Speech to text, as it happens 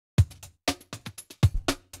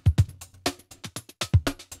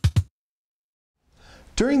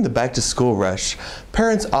During the back-to-school rush,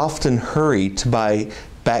 parents often hurry to buy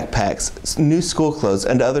backpacks, new school clothes,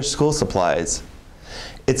 and other school supplies.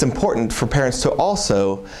 It's important for parents to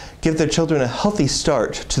also give their children a healthy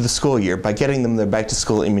start to the school year by getting them their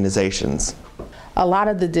back-to-school immunizations. A lot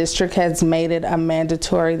of the district has made it a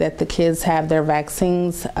mandatory that the kids have their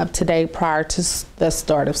vaccines up to date prior to the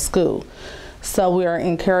start of school. So we are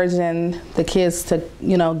encouraging the kids to,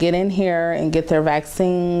 get in here and get their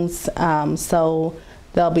vaccines so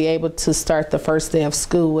they'll be able to start the first day of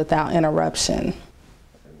school without interruption.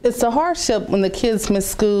 It's a hardship when the kids miss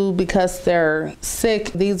school because they're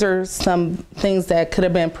sick. These are some things that could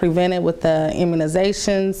have been prevented with the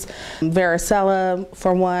immunizations. Varicella,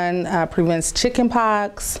 for one, prevents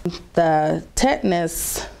chickenpox. The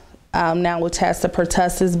tetanus, now which has the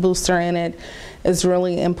pertussis booster in it, is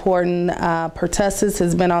really important. Pertussis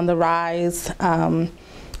has been on the rise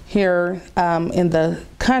here in the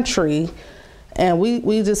country. And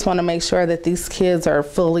we just want to make sure that these kids are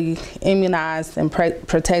fully immunized and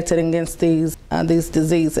protected against these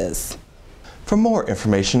diseases. For more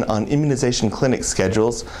information on immunization clinic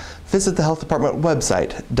schedules, visit the Health Department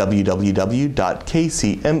website,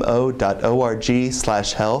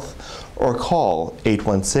 www.kcmo.org/health, or call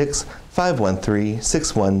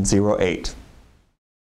 816-513-6108.